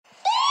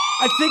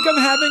I think I'm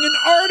having an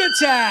art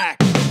attack.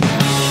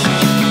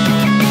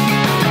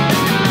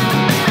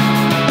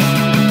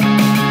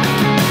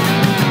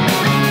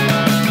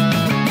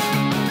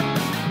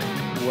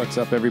 What's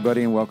up,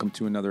 everybody, and welcome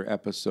to another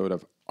episode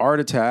of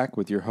Art Attack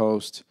with your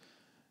host,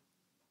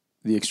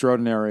 the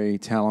extraordinary,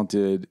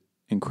 talented,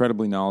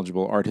 incredibly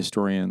knowledgeable art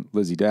historian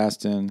Lizzie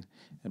Daston,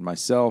 and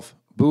myself,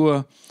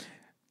 Bua.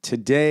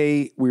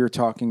 Today, we are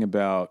talking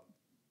about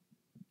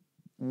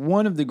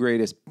one of the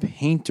greatest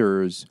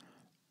painters,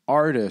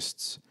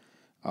 artists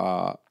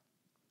that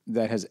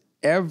has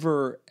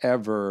ever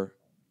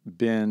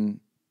been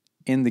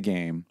in the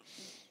game,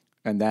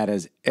 and that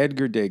is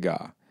Edgar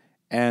Degas.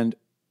 And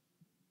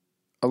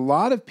a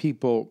lot of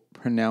people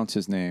pronounce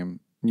his name.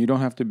 You don't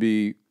have to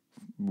be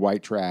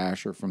white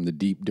trash or from the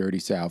deep, dirty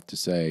South to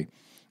say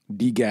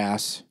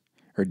Degas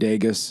or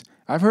Degas.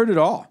 I've heard it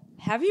all.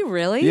 Have you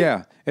really?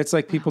 Yeah. It's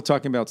like people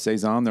talking about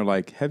Cezanne. They're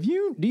like,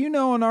 do you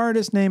know an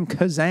artist named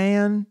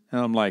Kazan?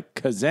 And I'm like,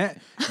 Kazan,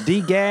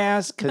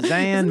 Degas,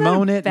 Kazan,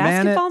 Monet,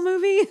 basketball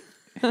movie?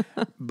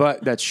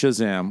 But that's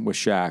Shazam with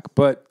Shaq.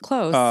 But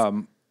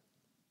Close.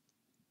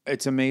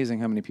 It's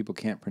amazing how many people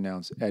can't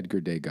pronounce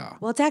Edgar Degas.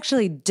 Well, it's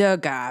actually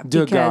Degas.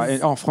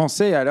 Degas. En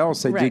français, alors,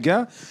 c'est Right.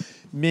 Degas.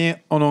 Mais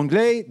en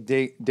anglais,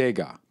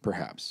 Degas,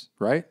 perhaps,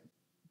 right?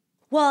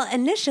 Well,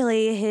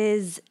 initially,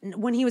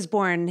 when he was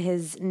born,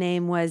 his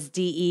name was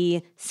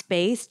D-E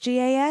space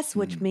G-A-S,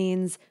 which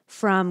means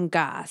from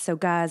Gars. So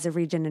Gars is a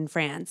region in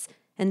France.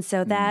 And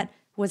so that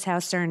was how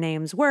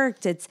surnames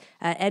worked. It's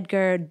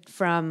Edgar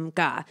from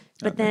Gars.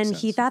 But then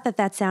he thought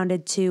that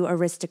sounded too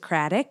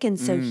aristocratic, and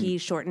so he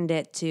shortened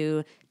it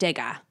to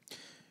Degas.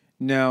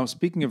 Now,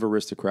 speaking of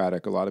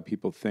aristocratic, a lot of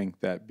people think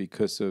that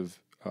because of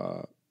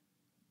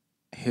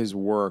his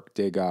work,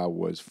 Degas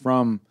was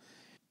from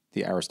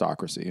the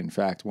aristocracy. In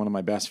fact, one of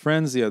my best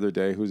friends the other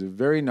day, who's a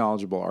very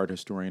knowledgeable art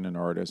historian and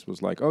artist,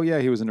 was like, oh yeah,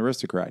 he was an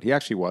aristocrat. He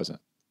actually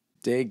wasn't.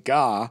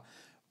 Degas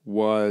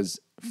was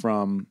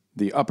from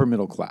the upper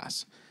middle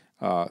class.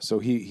 So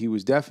he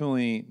was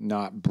definitely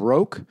not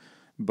broke,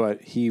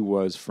 but he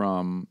was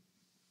from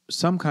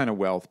some kind of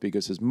wealth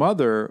because his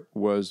mother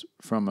was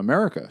from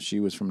America.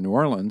 She was from New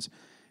Orleans,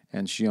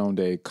 and she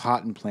owned a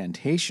cotton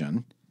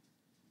plantation.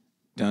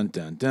 Dun,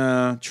 dun,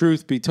 dun.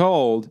 Truth be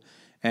told.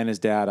 And his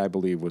dad, I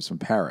believe, was from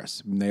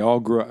Paris. And they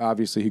all grew up,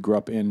 obviously, he grew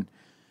up in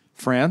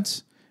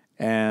France,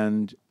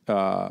 and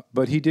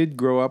but he did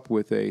grow up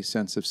with a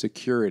sense of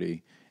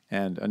security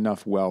and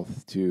enough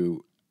wealth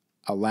to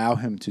allow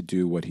him to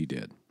do what he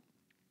did.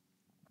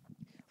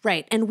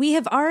 Right. And we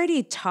have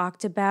already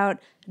talked about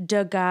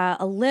Degas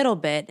a little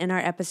bit in our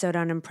episode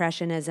on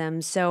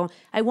Impressionism, so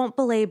I won't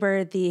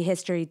belabor the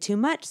history too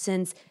much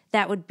since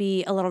that would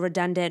be a little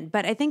redundant,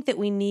 but I think that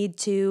we need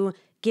to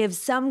give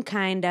some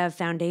kind of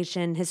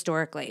foundation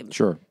historically.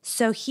 Sure.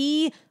 So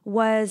he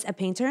was a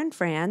painter in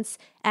France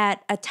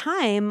at a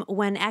time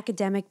when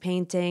academic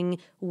painting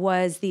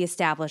was the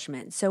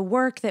establishment. So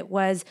work that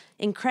was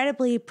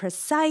incredibly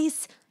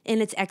precise in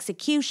its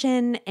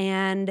execution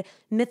and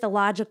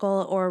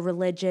mythological or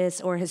religious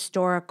or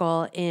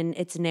historical in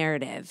its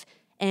narrative.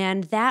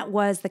 And that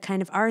was the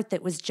kind of art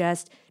that was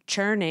just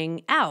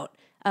churning out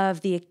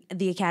of the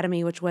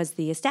academy, which was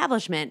the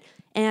establishment.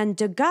 And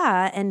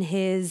Degas and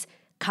his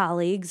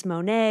colleagues,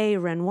 Monet,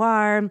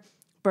 Renoir,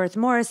 Berthe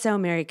Morisot,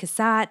 Mary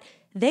Cassatt,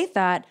 they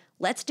thought,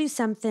 let's do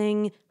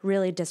something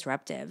really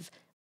disruptive.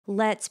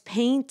 Let's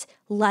paint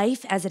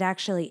life as it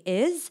actually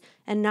is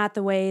and not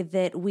the way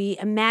that we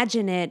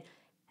imagine it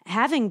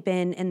having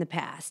been in the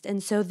past.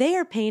 And so they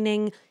are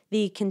painting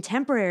the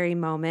contemporary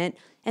moment,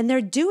 and they're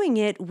doing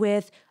it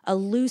with a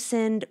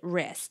loosened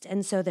wrist.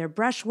 And so their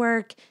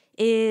brushwork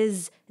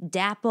is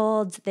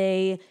dappled.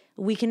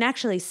 We can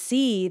actually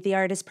see the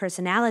artist's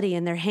personality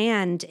in their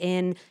hand,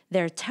 in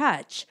their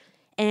touch.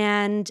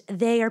 And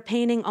they are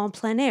painting en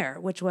plein air,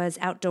 which was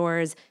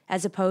outdoors,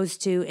 as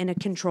opposed to in a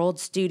controlled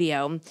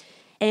studio.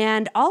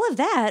 And all of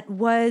that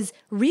was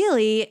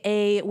really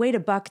a way to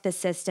buck the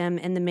system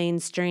in the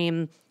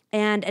mainstream.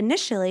 And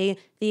initially,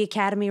 the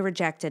Academy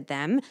rejected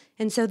them.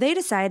 And so they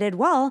decided,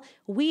 well,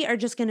 we are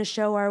just going to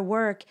show our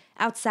work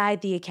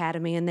outside the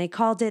Academy. And they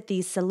called it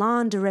the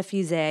Salon de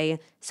Refusés,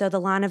 so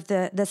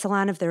the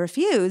Salon of the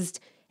Refused.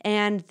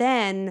 And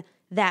then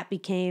that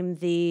became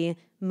the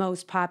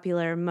most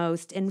popular,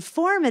 most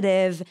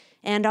informative,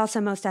 and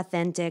also most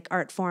authentic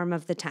art form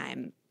of the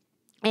time.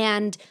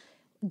 And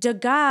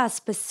Degas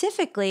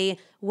specifically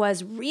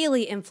was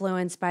really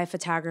influenced by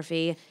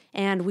photography,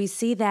 and we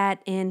see that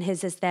in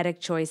his aesthetic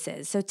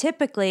choices. So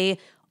typically,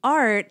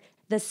 art,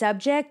 the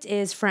subject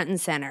is front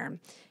and center,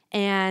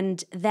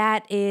 and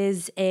that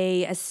is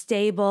a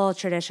stable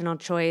traditional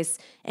choice.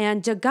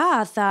 And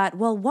Degas thought,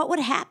 well, what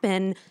would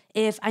happen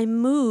if I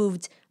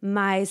moved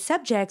my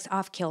subjects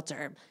off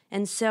kilter?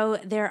 And so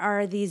there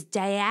are these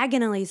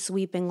diagonally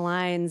sweeping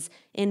lines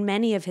in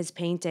many of his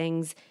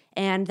paintings,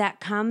 and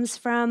that comes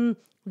from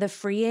the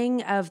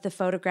freeing of the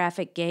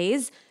photographic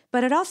gaze,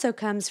 but it also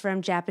comes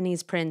from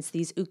Japanese prints,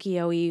 these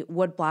ukiyo-e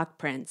woodblock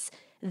prints.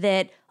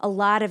 that a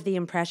lot of the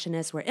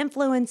Impressionists were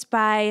influenced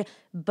by,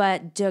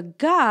 but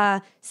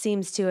Degas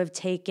seems to have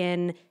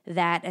taken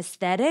that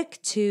aesthetic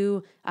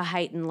to a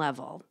heightened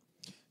level.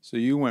 So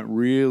you went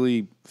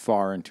really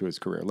far into his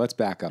career. Let's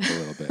back up a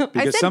little bit.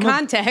 I said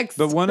context.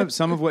 But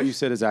some of what you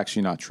said is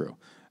actually not true.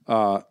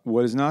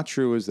 What is not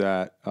true is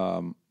that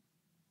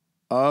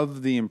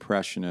of the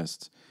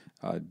Impressionists,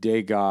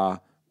 Degas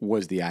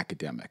was the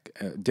academic.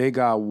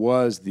 Degas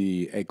was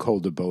the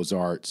École des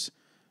Beaux-Arts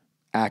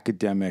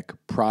academic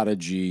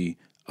prodigy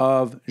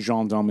of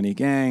Jean-Dominique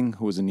Ingres,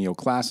 who was a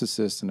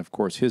neoclassicist, and of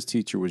course his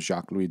teacher was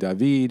Jacques-Louis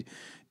David.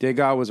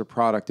 Degas was a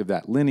product of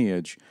that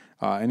lineage,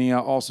 and he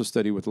also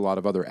studied with a lot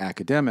of other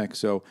academics.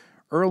 So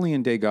early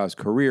in Degas'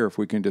 career, if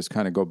we can just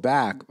kind of go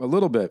back a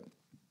little bit,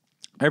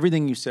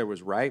 everything you said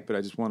was right, but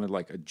I just wanted to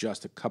like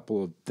adjust a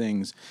couple of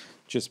things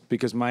just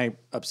because my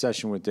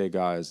obsession with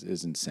Degas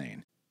is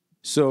insane.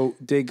 So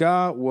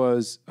Degas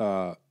was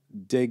a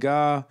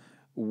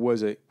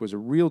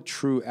real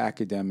true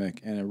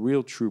academic and a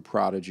real true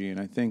prodigy, and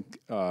I think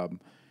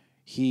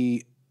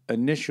he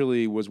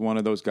initially was one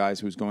of those guys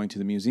who was going to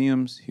the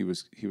museums. He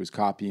was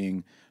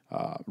copying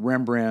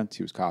Rembrandt.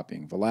 He was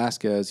copying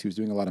Velázquez. He was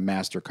doing a lot of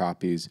master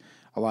copies,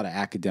 a lot of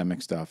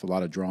academic stuff, a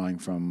lot of drawing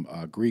from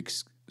Greek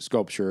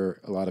sculpture,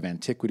 a lot of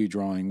antiquity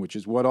drawing, which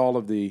is what all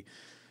of the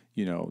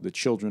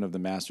children of the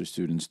master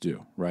students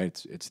do,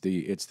 right? It's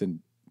the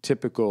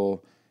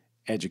typical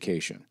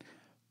education.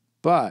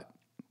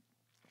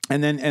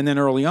 And then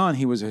early on,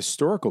 he was a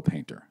historical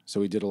painter.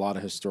 So he did a lot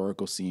of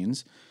historical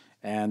scenes,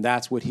 and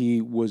that's what he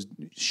was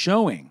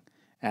showing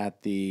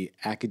at the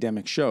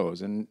academic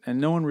shows. And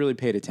no one really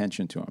paid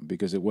attention to him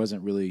because he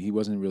wasn't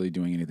really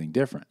doing anything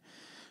different.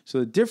 So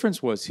the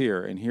difference was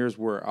here, and here's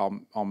where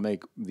I'll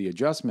make the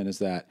adjustment, is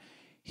that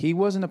he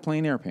wasn't a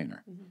plein air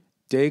painter. Mm-hmm.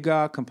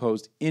 Degas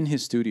composed in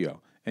his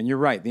studio. And you're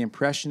right, the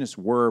Impressionists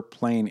were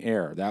plein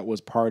air. That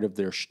was part of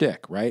their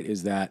shtick, right?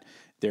 Is that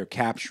they're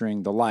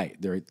capturing the light.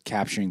 They're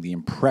capturing the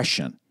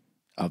impression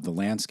of the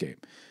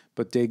landscape.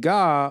 But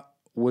Degas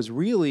was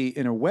really,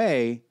 in a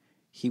way,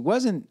 he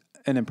wasn't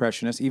an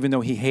Impressionist, even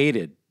though he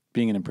hated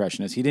being an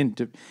Impressionist. He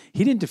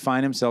didn't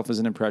define himself as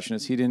an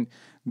Impressionist. He didn't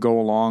go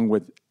along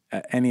with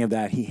any of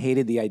that. He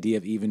hated the idea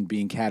of even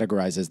being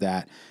categorized as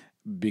that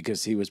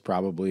because he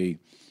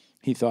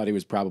thought he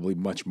was probably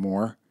much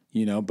more.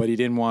 But he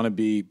didn't want to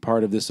be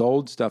part of this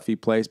old stuff he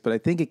placed. But I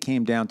think it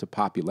came down to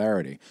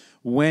popularity.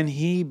 When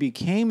he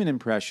became an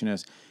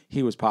Impressionist,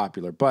 he was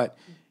popular. But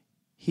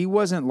he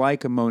wasn't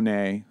like a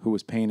Monet who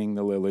was painting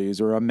the lilies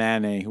or a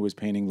Manet who was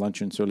painting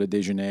Luncheon sur le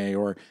Déjeuner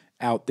or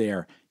out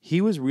there. He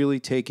was really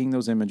taking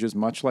those images,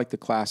 much like the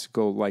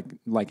classical,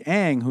 like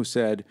Ingres, who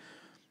said,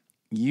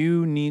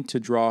 you need to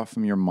draw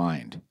from your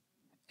mind.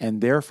 And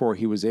therefore,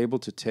 he was able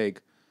to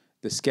take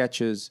the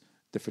sketches,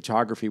 the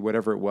photography,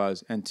 whatever it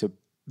was, and to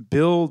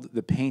build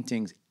the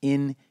paintings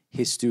in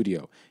his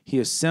studio. He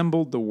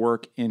assembled the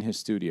work in his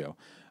studio,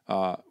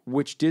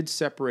 which did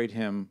separate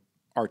him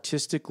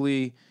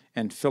artistically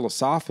and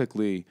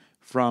philosophically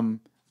from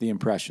the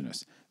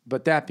Impressionists.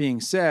 But that being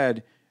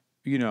said,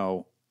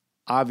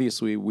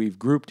 obviously we've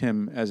grouped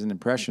him as an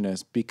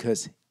Impressionist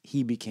because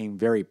he became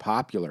very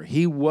popular.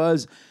 He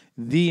was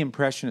the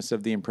Impressionist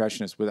of the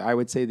Impressionists, with, I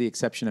would say, the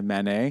exception of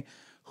Manet,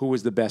 who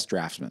was the best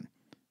draftsman.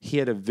 He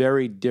had a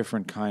very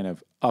different kind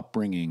of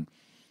upbringing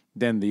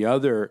than the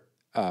other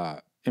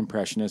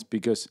Impressionists,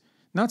 because,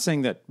 not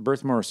saying that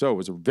Berthe Morisot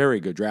was a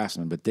very good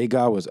draftsman, but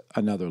Degas was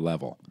another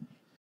level.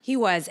 He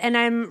was, and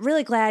I'm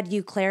really glad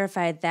you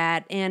clarified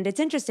that. And it's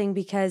interesting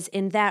because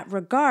in that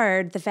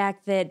regard, the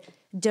fact that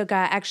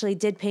Degas actually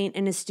did paint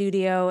in his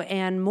studio,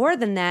 and more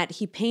than that,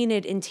 he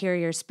painted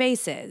interior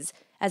spaces,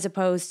 as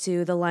opposed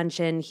to the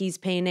Luncheon. He's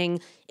painting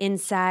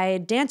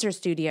inside dancer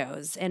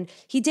studios, and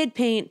he did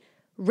paint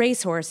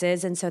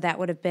racehorses, and so that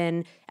would have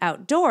been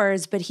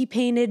outdoors, but he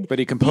painted But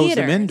he composed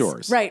theaters. them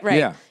indoors. Right.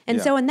 Yeah, and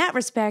yeah. so in that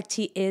respect,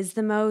 he is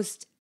the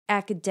most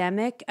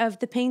academic of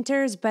the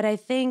painters, but I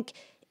think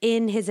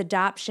in his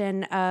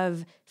adoption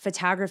of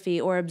photography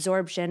or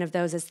absorption of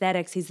those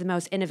aesthetics, he's the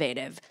most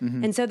innovative.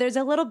 Mm-hmm. And so there's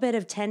a little bit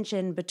of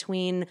tension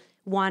between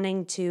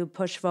wanting to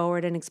push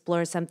forward and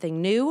explore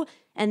something new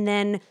and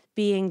then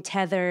being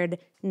tethered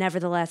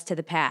nevertheless to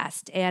the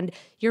past. And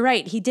you're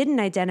right, he didn't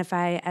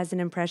identify as an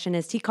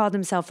Impressionist. He called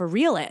himself a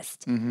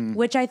realist, mm-hmm.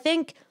 which I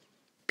think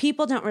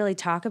people don't really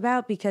talk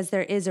about because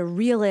there is a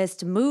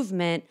realist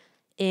movement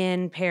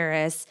in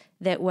Paris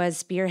that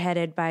was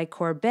spearheaded by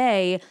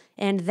Courbet,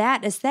 and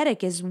that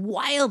aesthetic is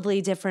wildly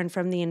different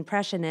from the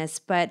Impressionists.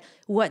 But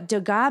what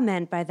Degas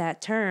meant by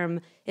that term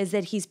is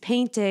that he's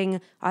painting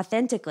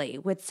authentically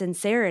with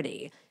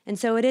sincerity. And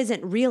so it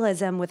isn't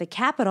realism with a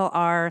capital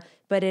R,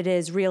 but it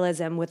is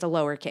realism with a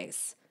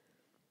lowercase.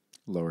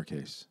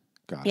 Lowercase.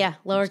 Got it. Yeah,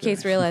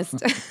 lowercase realist.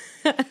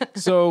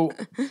 So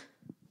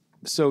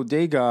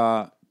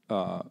Degas,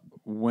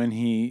 when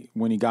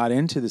he got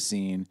into the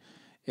scene,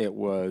 it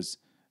was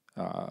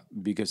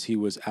because he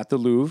was at the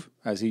Louvre,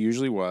 as he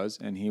usually was,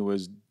 and he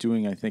was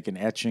doing, I think, an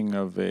etching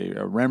of a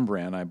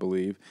Rembrandt, I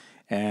believe,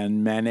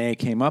 and Manet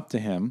came up to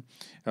him,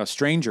 a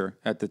stranger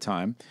at the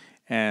time,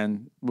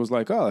 and was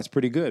like, "Oh, that's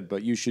pretty good,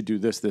 but you should do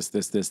this, this,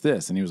 this, this,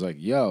 this." And he was like,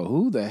 "Yo,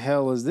 who the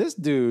hell is this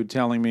dude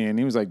telling me?" And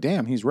he was like,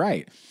 "Damn, he's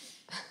right."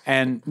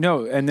 And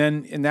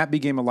that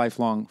became a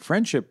lifelong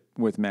friendship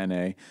with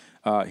Manet.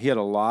 He had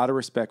a lot of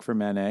respect for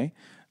Manet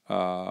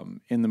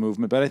in the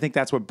movement, but I think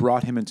that's what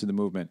brought him into the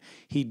movement.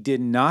 He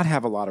did not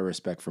have a lot of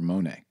respect for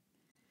Monet.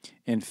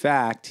 In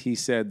fact, he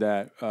said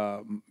that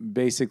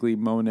basically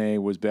Monet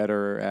was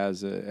better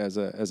as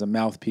a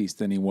mouthpiece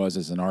than he was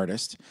as an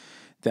artist.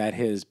 That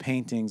his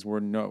paintings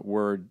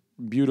were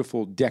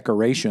beautiful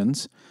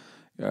decorations,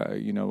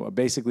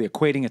 basically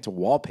equating it to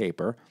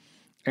wallpaper,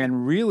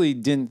 and really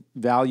didn't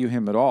value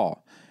him at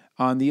all.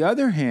 On the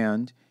other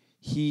hand,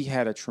 he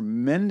had a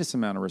tremendous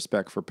amount of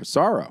respect for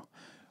Pissarro,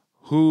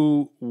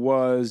 who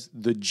was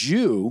the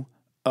Jew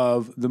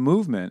of the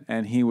movement,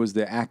 and he was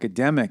the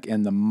academic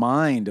and the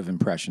mind of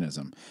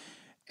Impressionism.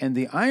 And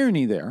the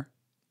irony there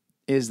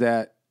is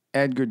that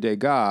Edgar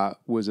Degas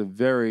was a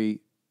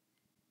very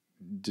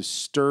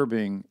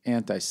disturbing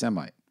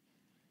anti-Semite.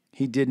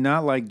 He did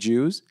not like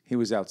Jews. He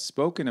was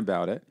outspoken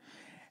about it,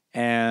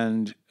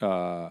 and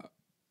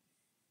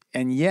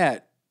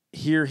yet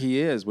here he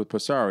is with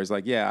Pissarro. He's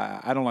like,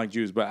 "Yeah, I don't like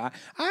Jews, but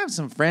I have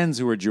some friends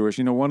who are Jewish."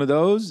 One of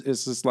those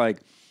is just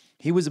like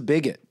he was a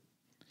bigot.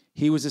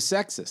 He was a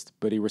sexist,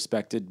 but he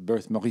respected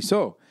Berthe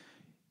Morisot.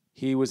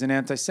 He was an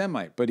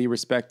anti-Semite, but he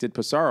respected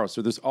Pissarro.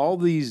 So there's all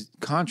these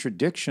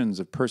contradictions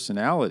of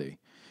personality,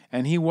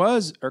 and he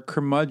was a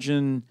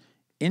curmudgeon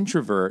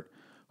introvert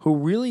who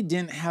really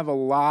didn't have a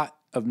lot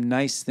of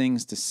nice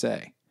things to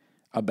say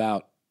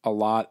about a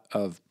lot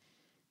of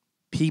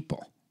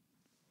people.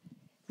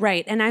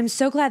 Right. And I'm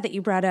so glad that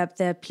you brought up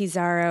the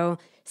Pissarro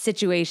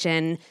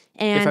situation.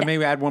 And if I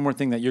may add one more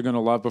thing that you're going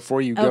to love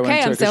before you go into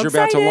it, because you're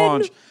about to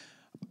launch.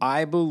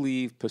 I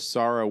believe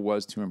Pissarro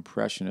was to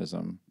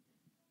Impressionism,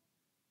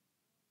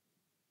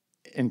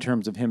 in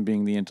terms of him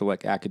being the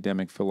intellect,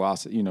 academic,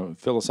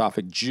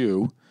 philosophic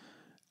Jew,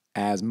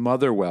 as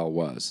Motherwell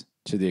was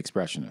to the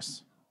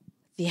Expressionists.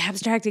 The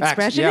abstract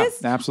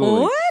Expressionists? Yeah,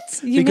 absolutely.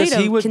 What? You made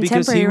a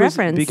contemporary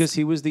reference. Because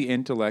he was the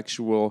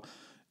intellectual,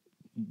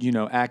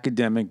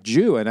 academic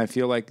Jew. And I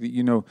feel like,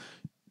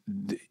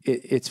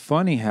 it's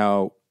funny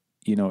how,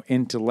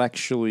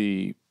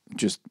 intellectually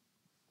just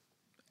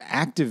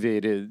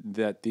activated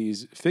that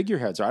these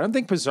figureheads are. I don't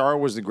think Pissarro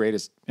was the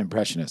greatest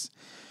Impressionist.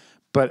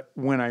 But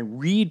when I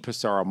read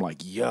Pissarro, I'm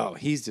like, yo,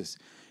 he's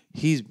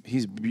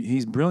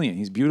brilliant.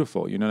 He's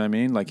beautiful. You know what I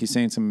mean? Like, he's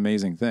saying some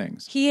amazing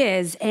things. He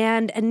is.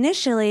 And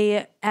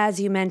initially,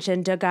 as you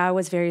mentioned, Degas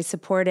was very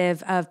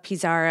supportive of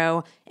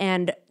Pissarro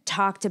and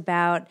talked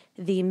about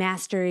the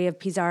mastery of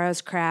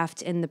Pissarro's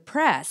craft in the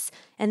press.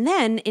 And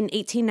then in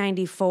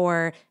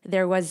 1894,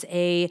 there was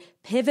a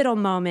pivotal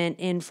moment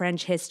in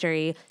French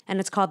history, and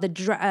it's called the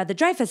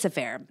Dreyfus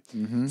Affair.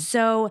 Mm-hmm.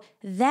 So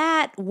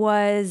that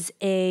was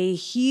a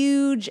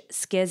huge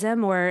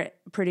schism, or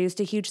produced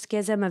a huge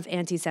schism of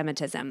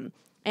anti-Semitism.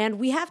 And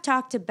we have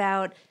talked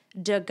about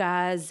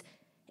Degas'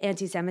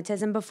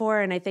 anti-Semitism before,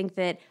 and I think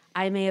that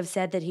I may have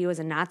said that he was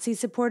a Nazi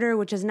supporter,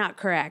 which is not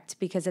correct,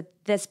 because at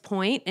this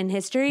point in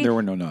history... There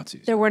were no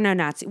Nazis. There were no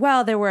Nazis.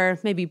 Well, there were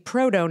maybe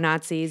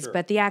proto-Nazis, sure.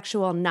 But the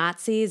actual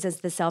Nazis as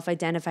the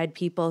self-identified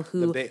people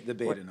who... The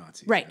beta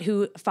Nazis. Right, yeah.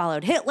 Who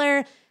followed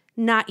Hitler,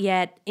 not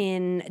yet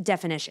in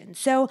definition.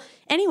 So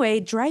anyway,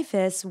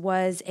 Dreyfus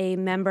was a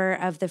member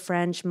of the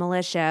French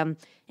militia,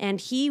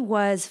 and he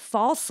was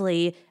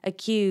falsely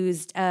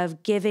accused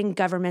of giving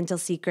governmental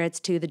secrets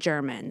to the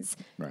Germans.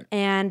 Right.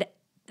 And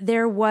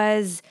there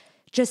was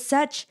just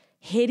such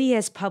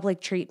hideous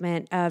public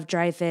treatment of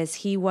Dreyfus.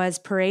 He was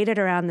paraded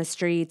around the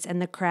streets, and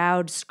the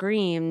crowd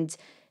screamed,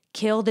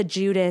 "Kill the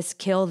Judas,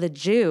 kill the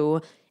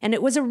Jew." And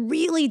it was a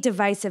really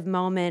divisive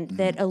moment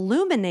that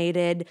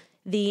illuminated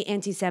the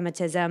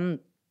anti-Semitism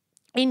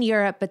in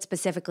Europe, but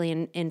specifically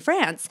in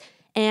France.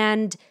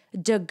 And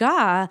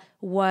Degas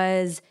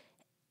was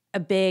a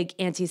big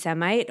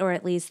anti-Semite, or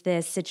at least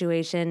this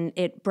situation,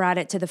 it brought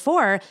it to the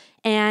fore,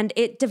 and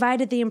it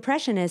divided the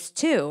Impressionists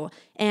too.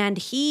 And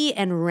he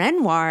and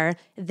Renoir,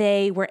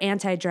 they were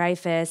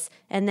anti-Dreyfus,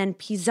 and then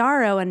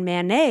Pissarro and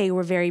Manet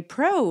were very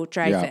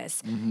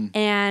pro-Dreyfus. Yeah. Mm-hmm.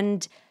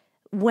 And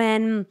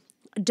when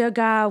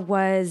Degas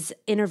was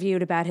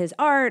interviewed about his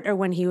art, or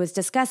when he was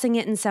discussing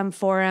it in some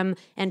forum,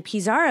 and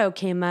Pissarro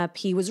came up,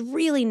 he was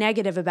really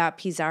negative about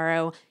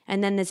Pissarro.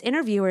 And then this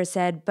interviewer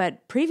said,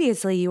 "But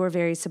previously you were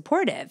very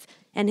supportive."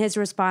 And his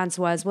response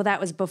was, "Well, that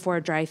was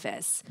before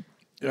Dreyfus."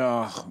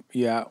 Oh,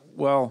 yeah.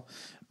 Well,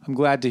 I'm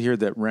glad to hear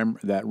that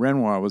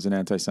Renoir was an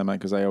anti-Semite,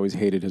 because I always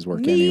hated his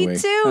work anyway. Me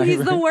too.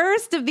 He's the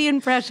worst of the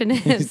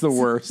Impressionists. He's the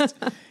worst.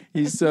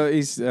 He's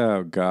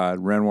oh God,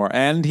 Renoir,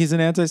 and he's an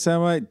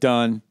anti-Semite.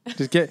 Done.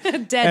 Just get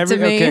dead to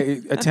me.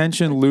 Okay,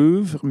 attention,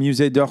 Louvre,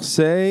 Musée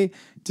d'Orsay.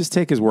 Just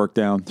take his work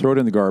down. Throw it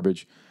in the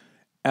garbage.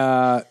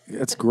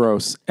 That's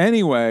gross.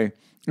 Anyway,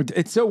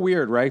 it's so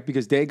weird, right?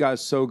 Because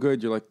Degas is so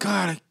good. You're like,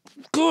 God,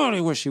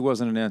 I wish he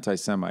wasn't an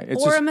anti-Semite.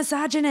 Or a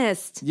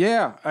misogynist.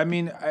 Yeah, I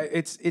mean,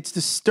 it's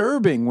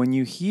disturbing when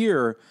you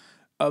hear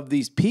of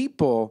these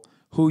people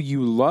who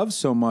you love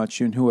so much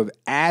and who have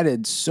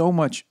added so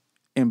much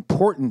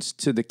importance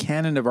to the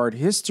canon of art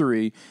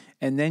history,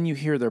 and then you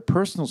hear their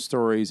personal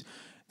stories.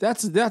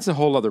 That's a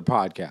whole other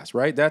podcast,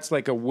 right? That's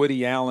like a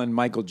Woody Allen,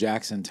 Michael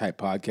Jackson type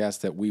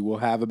podcast that we will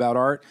have about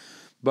art.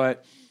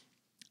 But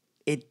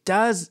it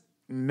does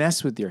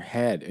mess with your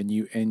head, and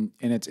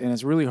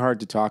it's really hard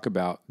to talk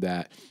about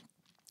that.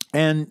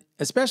 And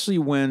especially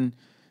when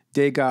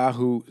Degas,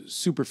 who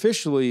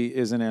superficially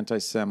is an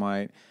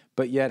anti-Semite,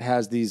 but yet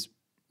has these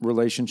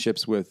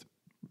relationships with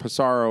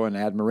Pissarro and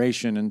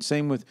admiration,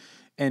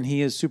 and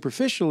he is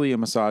superficially a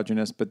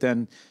misogynist, but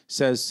then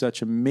says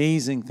such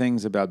amazing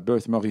things about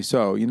Berthe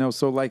Morisot,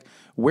 so like,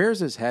 where's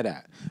his head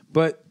at?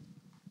 But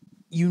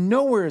you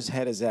know where his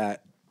head is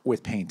at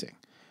with painting.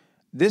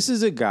 This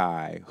is a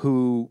guy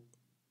who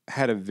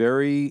had a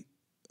very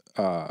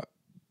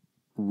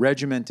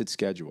regimented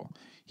schedule.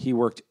 He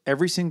worked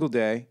every single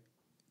day,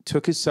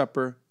 took his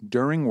supper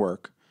during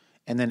work,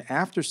 and then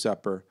after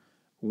supper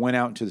went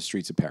out into the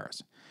streets of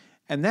Paris.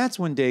 And that's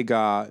when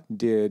Degas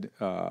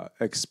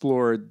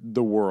explored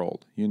the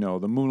world, the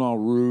Moulin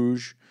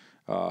Rouge.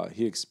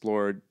 He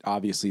explored,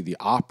 obviously, the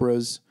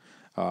operas.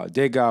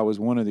 Degas was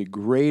one of the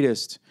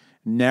greatest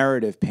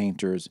narrative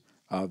painters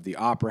of the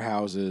opera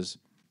houses.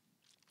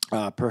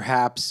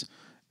 Perhaps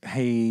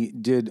he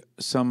did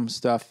some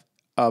stuff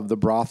of the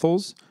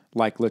brothels,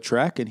 like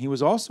Lautrec, and he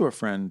was also a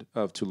friend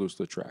of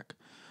Toulouse-Lautrec.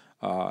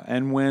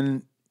 And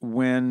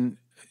when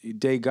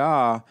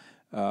Degas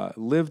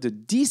lived a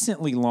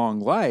decently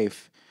long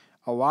life,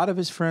 a lot of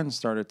his friends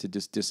started to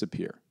just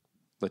disappear.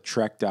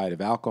 Lautrec died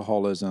of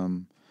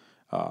alcoholism.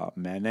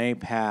 Manet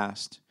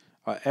passed.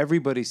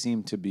 Everybody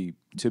seemed to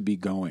be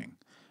going,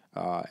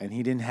 and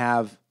he didn't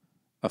have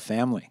a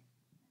family.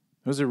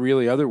 It was a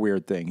really other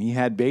weird thing. He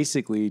had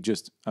basically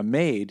just a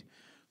maid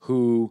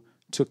who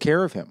took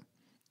care of him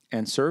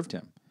and served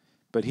him,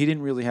 but he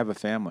didn't really have a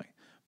family.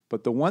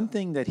 But the one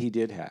thing that he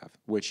did have,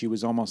 which he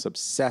was almost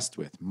obsessed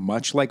with,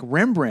 much like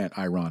Rembrandt,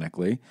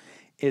 ironically,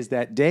 is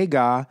that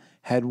Degas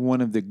had one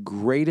of the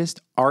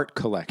greatest art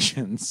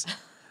collections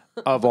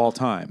of all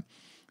time.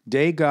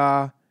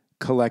 Degas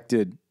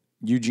collected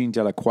Eugene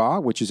Delacroix,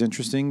 which is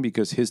interesting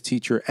because his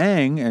teacher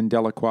Ingres and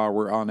Delacroix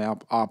were on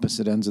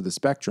opposite ends of the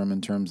spectrum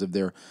in terms of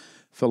their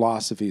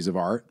philosophies of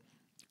art.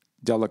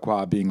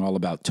 Delacroix being all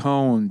about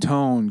tone,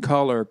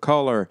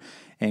 color,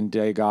 and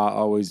Degas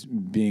always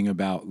being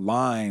about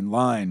line,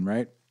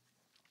 right?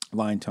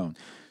 Line, tone.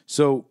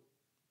 So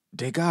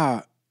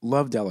Degas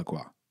loved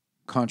Delacroix,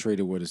 contrary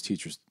to what his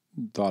teachers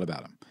thought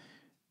about him.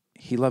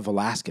 He loved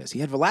Velázquez. He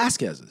had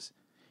Velázquez's.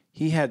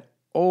 He had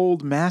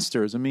old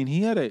masters. I mean,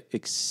 he had an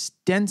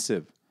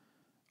extensive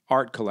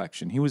art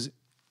collection. He was,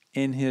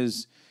 in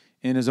his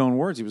own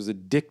words, he was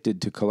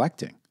addicted to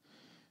collecting.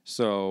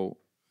 So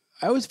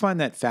I always find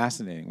that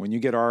fascinating when you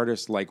get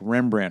artists like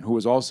Rembrandt, who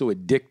was also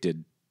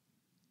addicted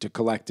to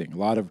collecting. A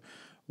lot of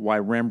why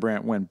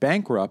Rembrandt went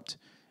bankrupt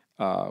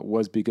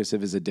was because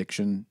of his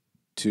addiction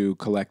to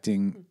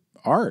collecting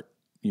art,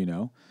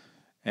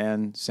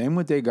 and same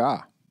with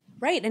Degas.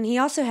 Right, and he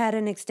also had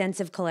an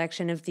extensive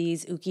collection of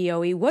these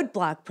ukiyo-e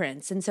woodblock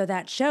prints, and so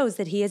that shows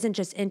that he isn't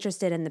just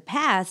interested in the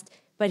past,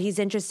 but he's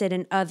interested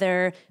in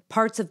other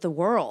parts of the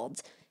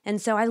world.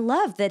 And so I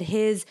love that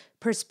his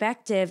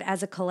perspective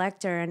as a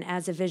collector and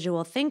as a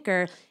visual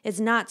thinker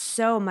is not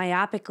so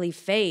myopically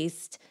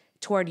faced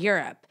toward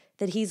Europe,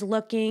 that he's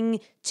looking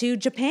to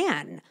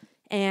Japan.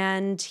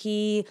 And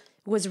he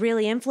was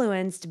really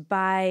influenced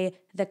by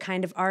the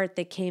kind of art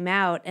that came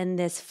out and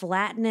this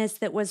flatness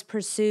that was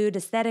pursued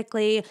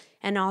aesthetically,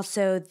 and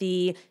also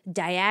the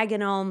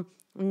diagonal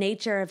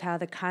nature of how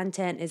the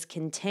content is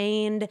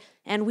contained.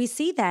 And we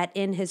see that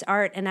in his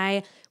art. And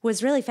I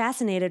was really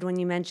fascinated when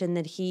you mentioned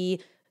that he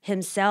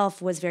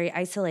himself was very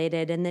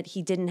isolated and that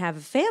he didn't have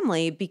a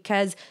family,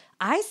 because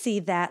I see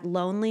that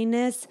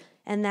loneliness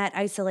and that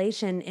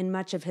isolation in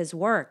much of his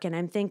work. And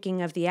I'm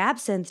thinking of The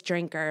Absinthe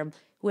Drinker,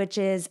 which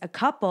is a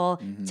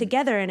couple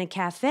together in a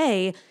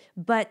cafe.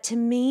 But to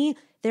me,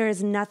 there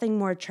is nothing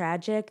more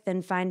tragic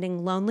than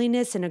finding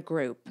loneliness in a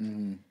group.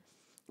 Mm-hmm.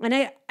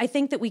 And I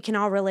think that we can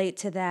all relate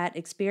to that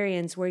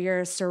experience where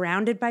you're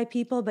surrounded by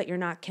people, but you're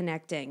not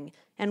connecting.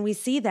 And we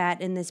see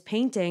that in this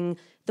painting.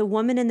 The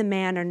woman and the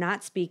man are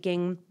not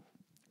speaking.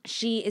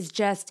 She is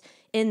just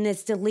in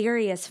this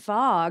delirious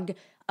fog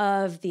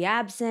of the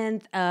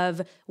absinthe,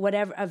 of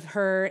whatever, of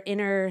her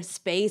inner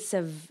space,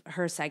 of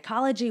her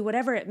psychology,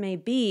 whatever it may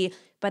be.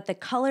 But the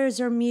colors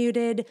are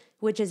muted,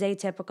 which is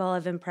atypical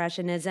of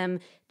Impressionism.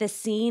 The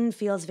scene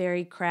feels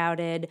very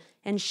crowded,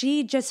 and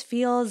she just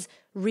feels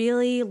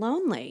really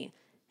lonely.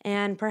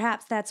 And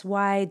perhaps that's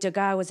why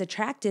Degas was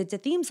attracted to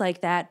themes like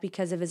that,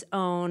 because of his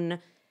own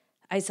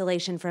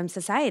isolation from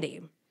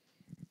society.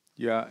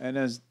 Yeah, and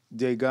as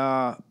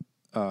Degas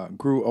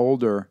grew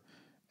older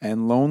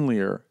and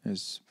lonelier,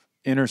 his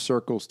inner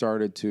circle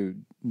started to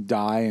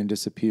die and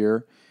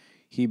disappear.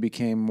 He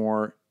became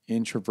more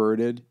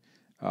introverted.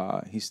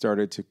 He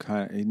started to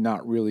kind of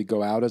not really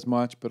go out as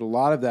much, but a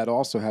lot of that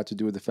also had to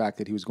do with the fact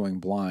that he was going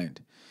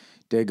blind.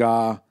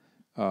 Degas,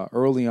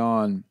 early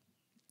on,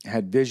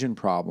 had vision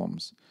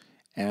problems,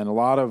 and a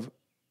lot of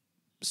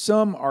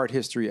some art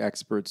history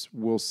experts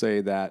will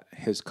say that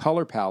his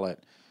color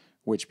palette,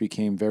 which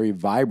became very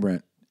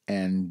vibrant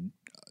and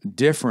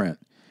different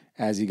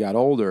as he got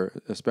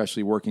older,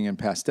 especially working in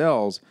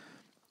pastels,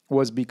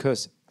 was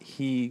because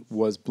he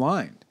was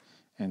blind.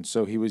 And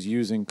so he was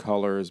using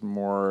colors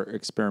more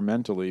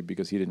experimentally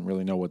because he didn't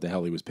really know what the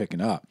hell he was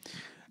picking up.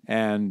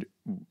 And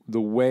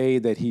the way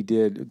that he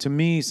did, to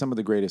me, some of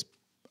the greatest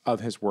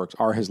of his works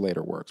are his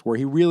later works, where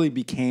he really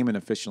became an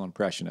official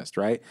impressionist,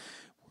 right?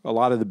 A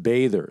lot of the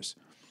bathers.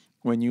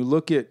 When you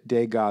look at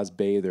Degas'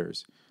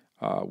 bathers,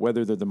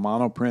 whether they're the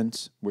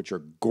monoprints, which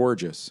are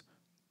gorgeous,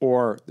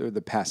 or they're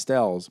the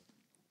pastels,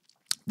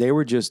 they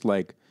were just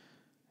like,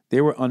 they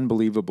were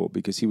unbelievable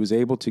because he was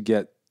able to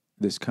get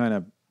this kind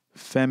of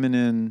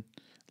feminine,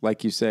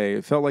 like you say,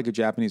 it felt like a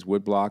Japanese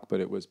woodblock, but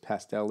it was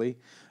pastel-y.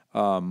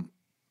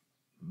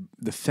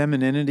 The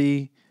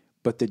femininity,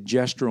 but the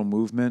gestural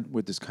movement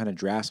with this kind of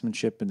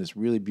draftsmanship and this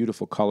really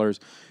beautiful colors.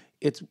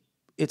 It's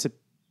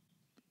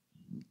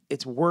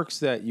works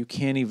that you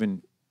can't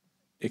even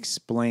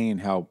explain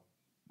how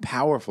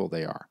powerful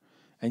they are.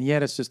 And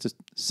yet it's just a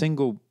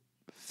single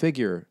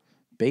figure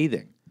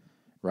bathing,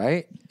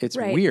 right? It's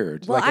Right.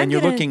 weird. Well, and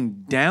you're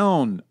looking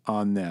down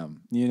on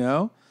them, you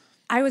know?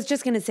 I was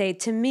just going to say,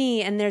 to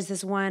me, and there's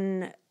this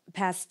one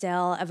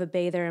pastel of a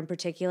bather in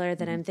particular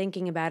that I'm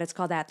thinking about. It's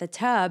called At the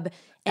Tub.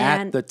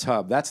 At the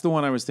Tub. That's the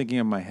one I was thinking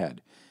in my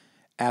head.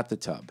 At the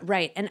Tub.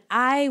 Right. And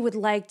I would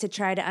like to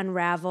try to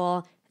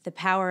unravel the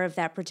power of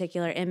that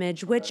particular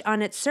image, which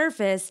on its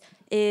surface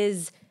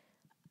is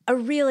a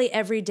really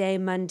everyday,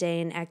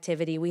 mundane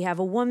activity. We have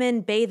a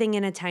woman bathing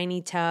in a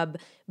tiny tub,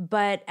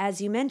 but as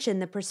you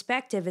mentioned, the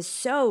perspective is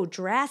so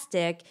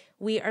drastic.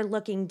 We are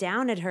looking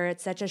down at her at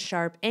such a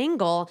sharp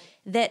angle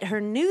that her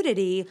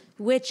nudity,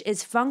 which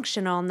is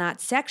functional,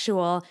 not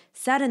sexual,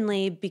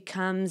 suddenly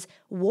becomes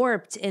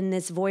warped in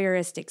this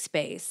voyeuristic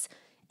space.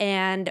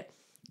 And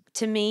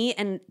to me,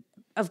 and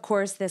of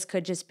course, this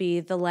could just be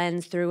the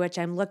lens through which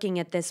I'm looking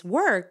at this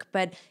work,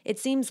 but it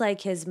seems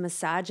like his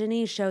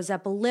misogyny shows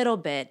up a little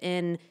bit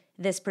in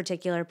this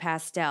particular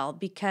pastel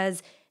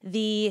because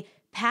the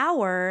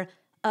power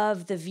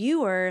of the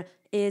viewer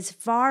is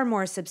far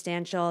more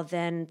substantial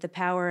than the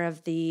power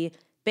of the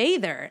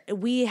bather.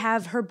 We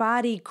have her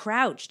body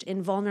crouched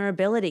in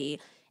vulnerability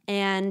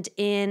and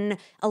in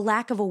a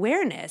lack of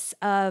awareness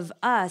of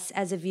us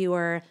as a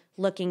viewer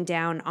looking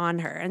down on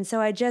her. And so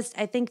I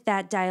think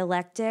that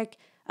dialectic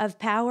of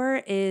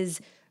power is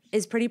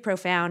pretty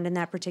profound in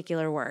that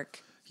particular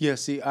work. Yeah,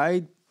 see,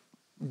 I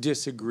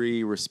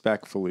disagree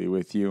respectfully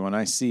with you, and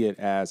I see it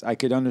as, I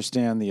could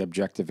understand the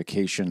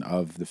objectification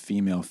of the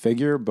female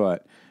figure,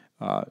 but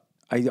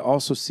I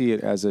also see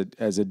it as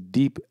a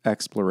deep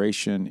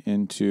exploration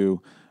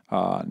into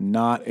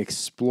not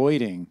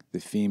exploiting the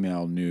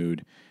female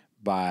nude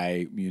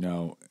by,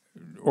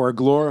 or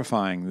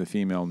glorifying the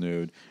female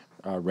nude,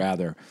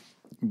 rather,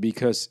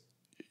 because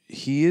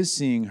he is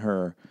seeing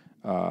her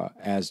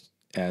as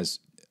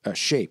a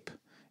shape.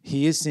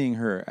 He is seeing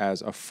her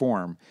as a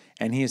form,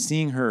 and he is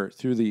seeing her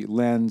through the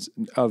lens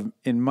of,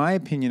 in my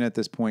opinion at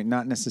this point,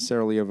 not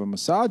necessarily of a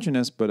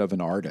misogynist, but of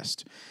an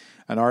artist.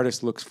 An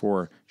artist looks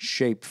for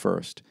shape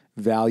first,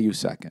 value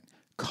second,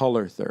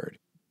 color third.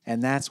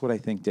 And that's what I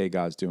think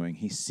Degas is doing.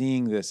 He's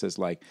seeing this as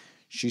like,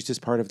 she's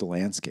just part of the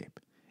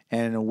landscape.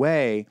 And in a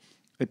way,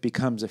 it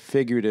becomes a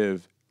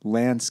figurative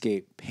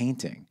landscape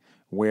painting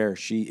where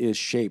she is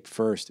shape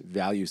first,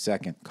 value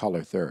second,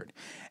 color third.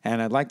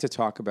 And I'd like to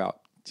talk about,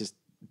 just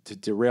to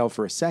derail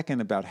for a second,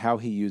 about how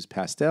he used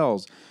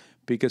pastels,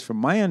 because from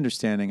my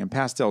understanding, and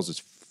pastels is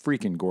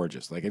freaking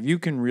gorgeous. Like if you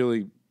can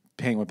really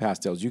paint with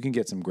pastels, you can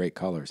get some great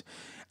colors.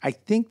 I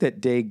think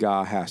that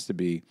Degas has to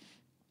be,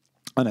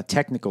 on a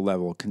technical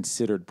level,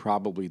 considered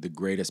probably the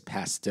greatest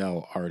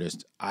pastel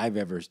artist I've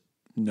ever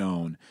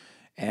known.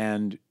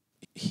 And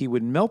he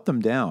would melt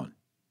them down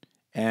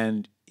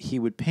and he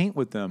would paint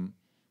with them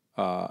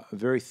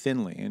very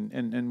thinly.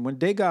 And when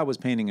Degas was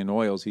painting in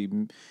oils,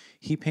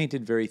 he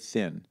painted very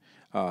thin,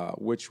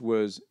 which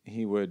was,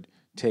 he would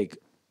take,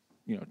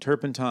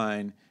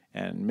 turpentine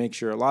and make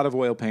sure, a lot of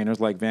oil painters,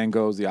 like Van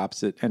Gogh's the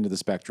opposite end of the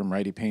spectrum,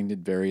 right? He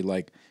painted very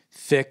like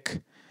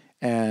thick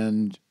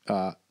and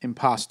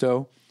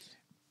impasto,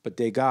 but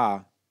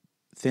Degas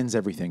thins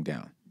everything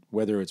down,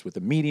 whether it's with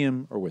a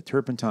medium or with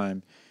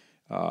turpentine.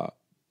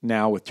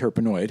 Now with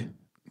Turpenoid,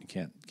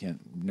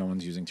 no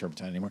one's using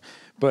turpentine anymore,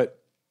 but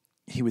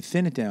he would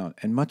thin it down,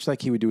 and much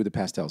like he would do with the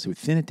pastels, he would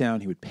thin it down,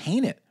 he would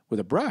paint it with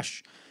a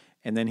brush,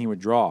 and then he would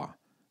draw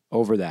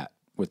over that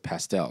with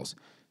pastels.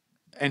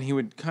 And he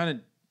would kind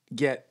of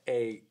get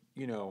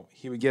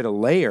he would get a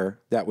layer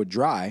that would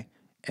dry,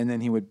 and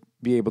then he would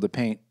be able to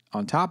paint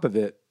on top of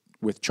it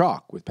with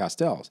chalk, with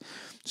pastels.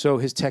 So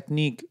his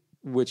technique,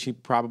 which he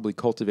probably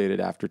cultivated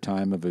after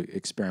time of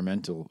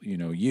experimental,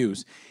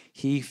 use,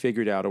 he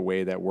figured out a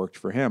way that worked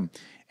for him,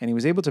 and he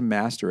was able to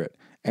master it.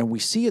 And we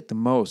see it the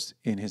most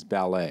in his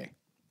ballet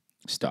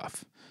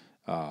stuff.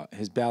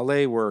 His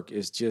ballet work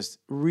is just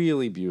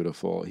really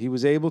beautiful. He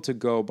was able to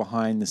go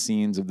behind the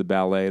scenes of the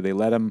ballet. They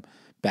let him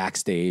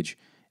backstage,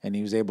 and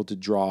he was able to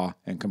draw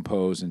and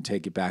compose and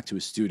take it back to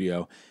his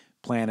studio,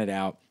 plan it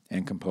out,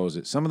 and compose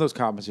it. Some of those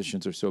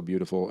compositions are so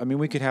beautiful. I mean,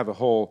 we could have a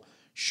whole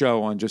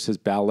show on just his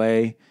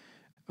ballet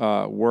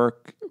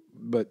work,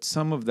 but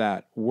some of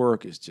that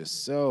work is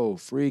just so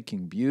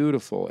freaking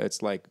beautiful.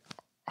 It's like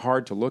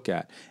hard to look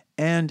at.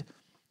 And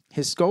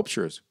his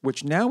sculptures,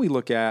 which now we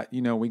look at,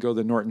 we go to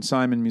the Norton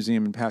Simon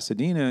Museum in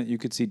Pasadena, you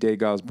could see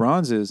Degas'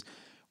 bronzes,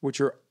 which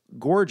are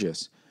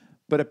gorgeous.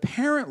 But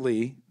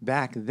apparently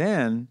back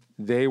then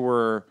they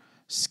were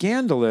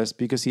scandalous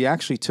because he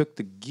actually took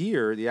the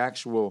gear, the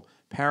actual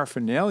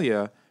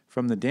paraphernalia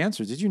from the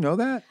dancers. Did you know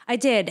that? I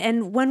did.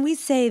 And when we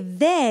say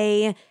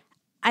they,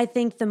 I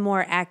think the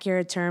more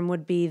accurate term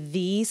would be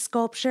the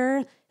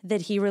sculpture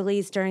that he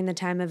released during the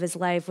time of his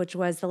life, which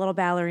was the little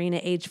ballerina,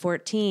 age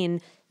 14.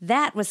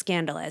 That was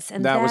scandalous.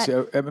 And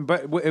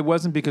but it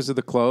wasn't because of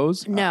the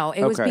clothes? No,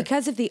 it was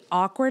because of the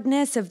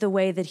awkwardness of the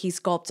way that he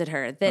sculpted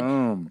her.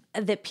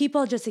 That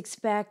people just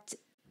expect,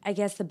 I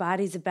guess, the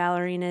bodies of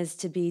ballerinas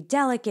to be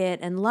delicate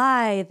and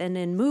lithe and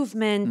in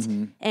movement.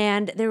 Mm-hmm.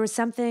 And there was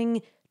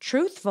something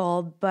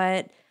truthful,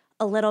 but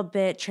a little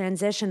bit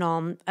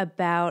transitional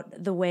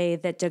about the way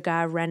that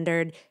Degas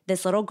rendered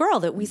this little girl,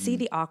 that we see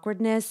the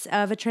awkwardness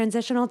of a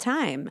transitional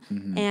time.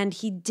 Mm-hmm. And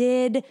he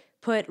did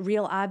put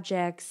real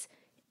objects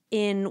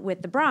in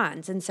with the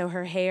bronze. And so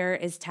her hair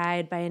is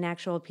tied by an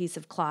actual piece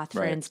of cloth,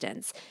 for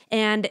instance.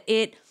 And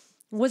it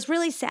was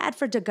really sad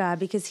for Degas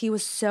because he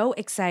was so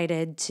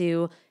excited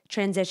to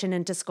transition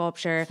into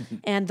sculpture.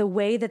 And the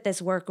way that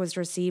this work was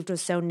received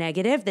was so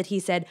negative that he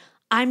said,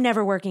 I'm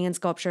never working in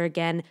sculpture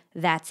again.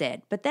 That's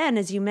it. But then,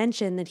 as you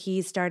mentioned, that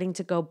he's starting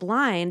to go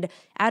blind,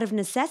 out of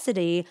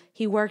necessity,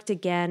 he worked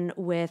again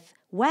with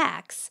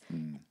wax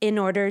in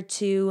order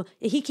to,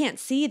 he can't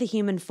see the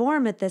human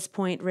form at this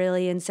point,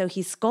 really. And so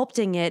he's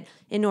sculpting it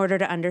in order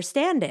to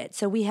understand it.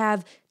 So we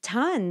have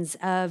tons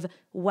of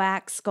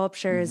wax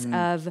sculptures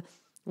of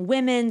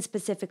women,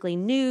 specifically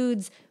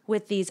nudes,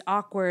 with these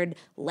awkward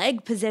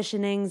leg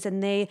positionings,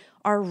 and they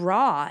are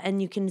raw,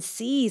 and you can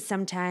see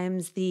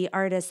sometimes the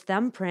artist's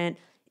thumbprint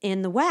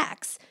in the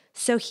wax.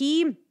 So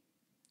he,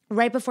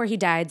 right before he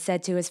died,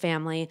 said to his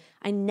family,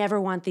 I never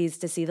want these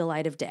to see the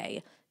light of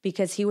day,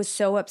 because he was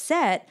so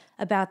upset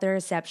about the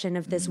reception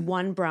of this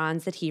one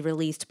bronze that he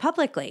released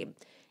publicly.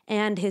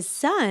 And his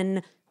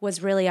son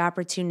was really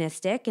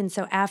opportunistic, and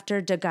so after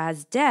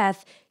Degas'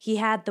 death, he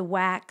had the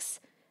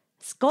wax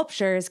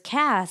sculptures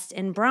cast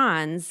in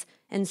bronze,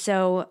 and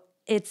so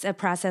it's a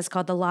process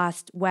called the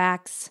lost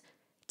wax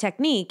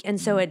technique, and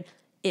so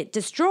it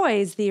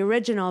destroys the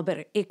original,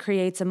 but it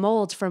creates a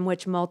mold from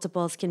which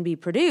multiples can be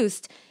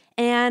produced.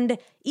 And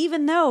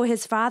even though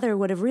his father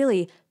would have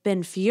really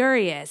been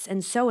furious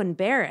and so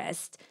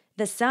embarrassed,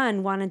 the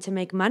son wanted to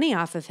make money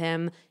off of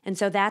him, and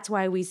so that's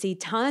why we see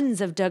tons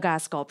of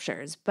Degas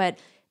sculptures, but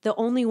the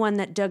only one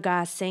that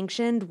Degas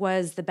sanctioned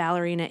was the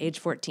ballerina age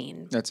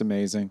 14. That's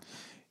amazing.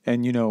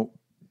 And,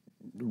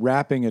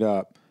 wrapping it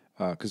up,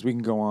 because we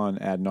can go on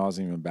ad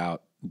nauseum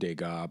about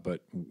Degas,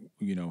 but,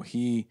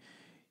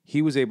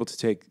 he was able to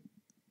take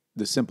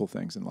the simple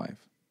things in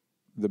life,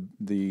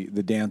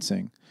 the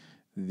dancing,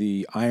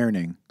 the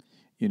ironing,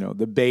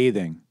 the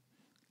bathing,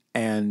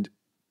 and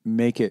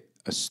make it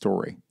a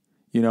story.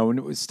 And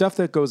it was stuff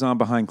that goes on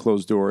behind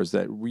closed doors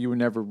that you would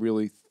never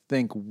really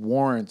think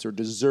warrants or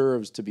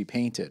deserves to be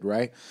painted,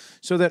 right?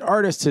 So that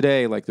artists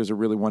today, like there's a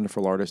really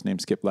wonderful artist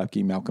named Skip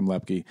Lepke, Malcolm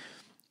Lepke,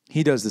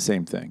 he does the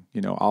same thing,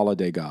 a la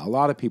Degas. A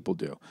lot of people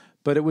do.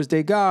 But it was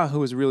Degas who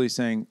was really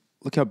saying,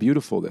 look how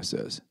beautiful this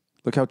is.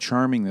 Look how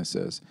charming this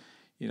is.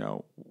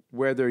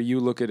 Whether you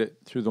look at it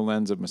through the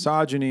lens of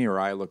misogyny or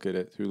I look at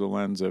it through the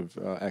lens of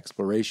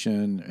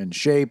exploration and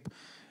shape,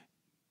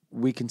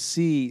 we can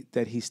see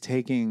that he's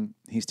taking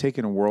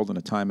a world and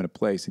a time and a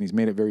place, and he's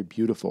made it very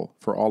beautiful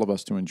for all of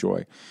us to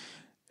enjoy.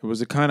 It was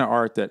the kind of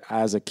art that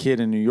as a kid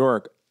in New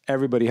York,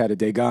 everybody had a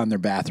Degas in their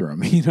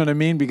bathroom. You know what I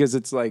mean? Because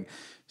it's like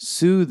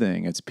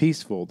soothing, it's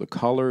peaceful. The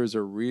colors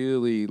are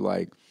really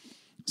like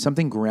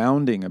something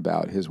grounding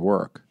about his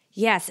work.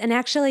 Yes, and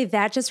actually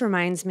that just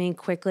reminds me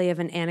quickly of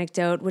an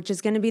anecdote, which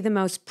is going to be the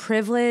most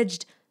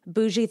privileged,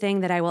 bougie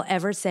thing that I will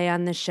ever say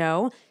on the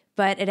show,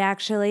 but it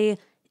actually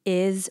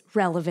is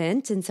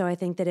relevant, and so I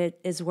think that it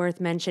is worth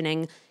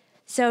mentioning.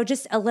 So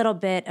just a little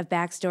bit of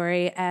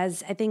backstory.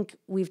 As I think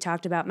we've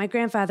talked about, my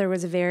grandfather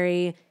was a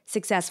very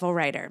successful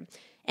writer,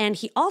 and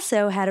he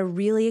also had a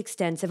really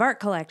extensive art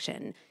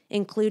collection,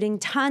 including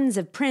tons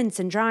of prints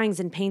and drawings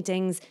and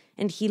paintings,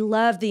 and he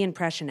loved the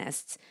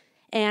Impressionists.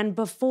 And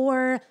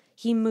before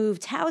he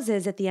moved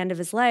houses at the end of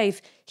his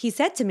life, he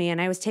said to me,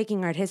 and I was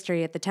taking art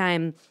history at the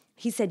time,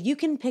 he said, you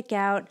can pick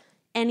out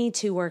any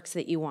two works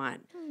that you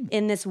want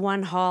in this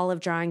one hall of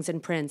drawings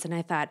and prints. And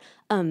I thought,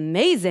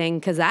 amazing,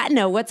 because I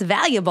know what's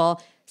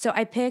valuable. So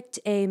I picked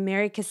a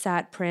Mary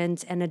Cassatt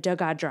print and a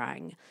Degas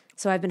drawing.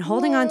 So I've been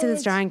holding on to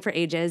this drawing for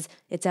ages.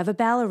 It's of a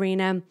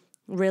ballerina,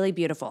 really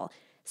beautiful.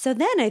 So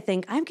then I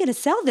think, I'm going to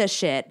sell this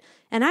shit,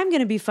 and I'm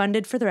going to be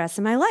funded for the rest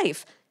of my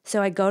life.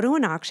 So I go to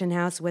an auction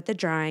house with the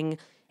drawing,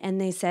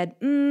 and they said,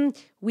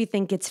 we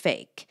think it's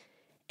fake.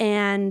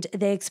 And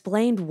they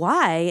explained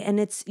why. And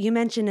you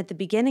mentioned at the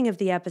beginning of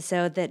the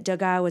episode that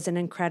Degas was an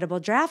incredible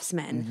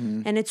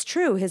draftsman. And it's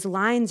true. His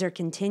lines are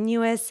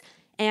continuous.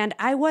 And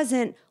I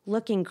wasn't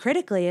looking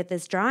critically at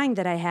this drawing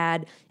that I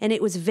had, and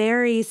it was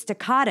very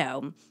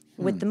staccato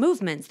with the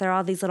movements. There are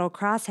all these little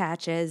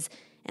crosshatches.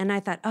 And I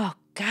thought, oh,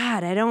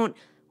 God, I don't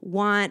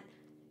want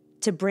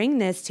to bring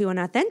this to an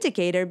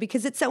authenticator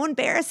because it's so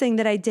embarrassing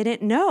that I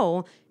didn't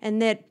know,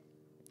 and that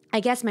I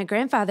guess my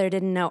grandfather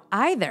didn't know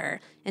either.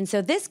 And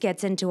so this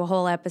gets into a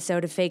whole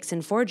episode of fakes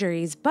and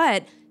forgeries.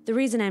 But the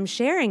reason I'm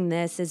sharing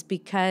this is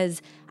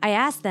because I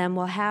asked them,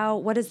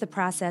 well, what is the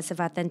process of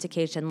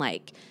authentication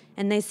like?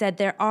 And they said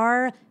there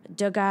are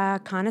Degas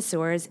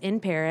connoisseurs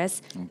in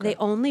Paris. Okay. They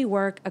only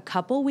work a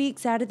couple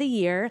weeks out of the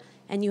year,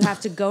 and you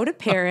have to go to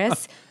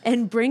Paris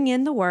and bring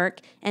in the work.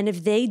 And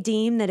if they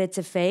deem that it's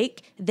a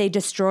fake, they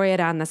destroy it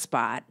on the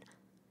spot.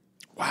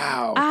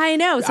 Wow. I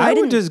know. So I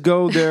would just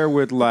go there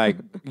with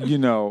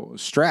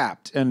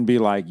strapped and be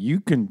like, you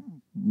can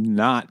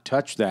not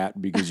touch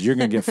that because you're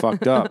going to get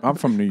fucked up. I'm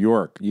from New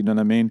York. You know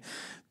what I mean?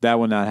 That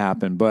would not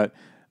happen. But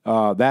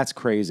that's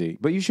crazy.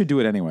 But you should do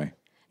it anyway.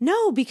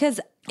 No, because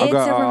it's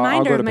a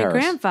reminder of my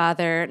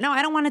grandfather. No,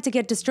 I don't want it to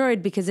get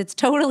destroyed because it's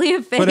totally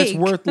a fake. But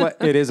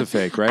it's it is a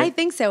fake, right? I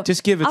think so.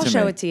 Just give it to me. I'll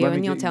show it to you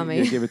and you'll tell me.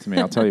 Yeah, give it to me.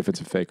 I'll tell you if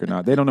it's a fake or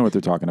not. They don't know what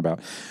they're talking about.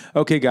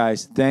 Okay,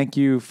 guys, thank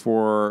you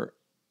for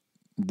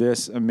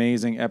this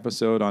amazing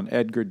episode on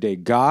Edgar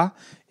Degas.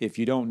 If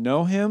you don't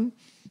know him,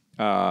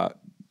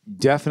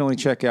 definitely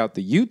check out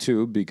the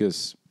YouTube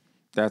because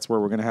that's where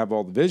we're going to have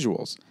all the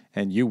visuals.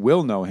 And you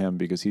will know him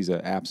because he's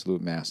an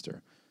absolute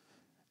master.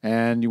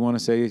 And you want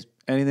to say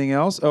anything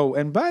else? Oh,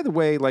 and by the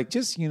way,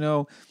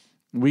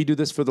 we do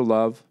this for the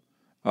love.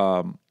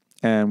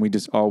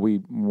 And all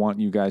we want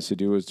you guys to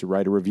do is to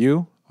write a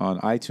review on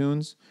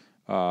iTunes.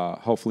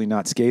 Hopefully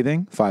not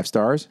scathing, 5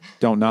 stars.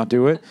 Don't not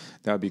do it.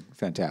 That would be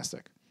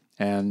fantastic.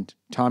 And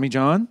Tommy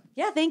John?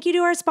 Yeah, thank you to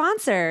our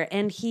sponsor.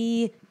 And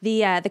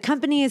the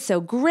company is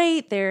so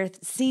great. They're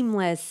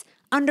seamless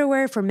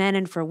underwear for men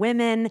and for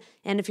women.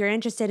 And if you're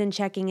interested in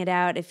checking it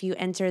out, if you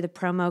enter the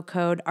promo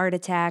code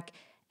ArtAttack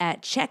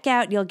at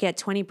checkout, you'll get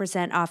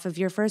 20% off of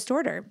your first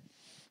order.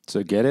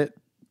 So get it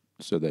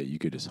so that you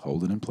could just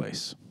hold it in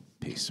place.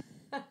 Peace.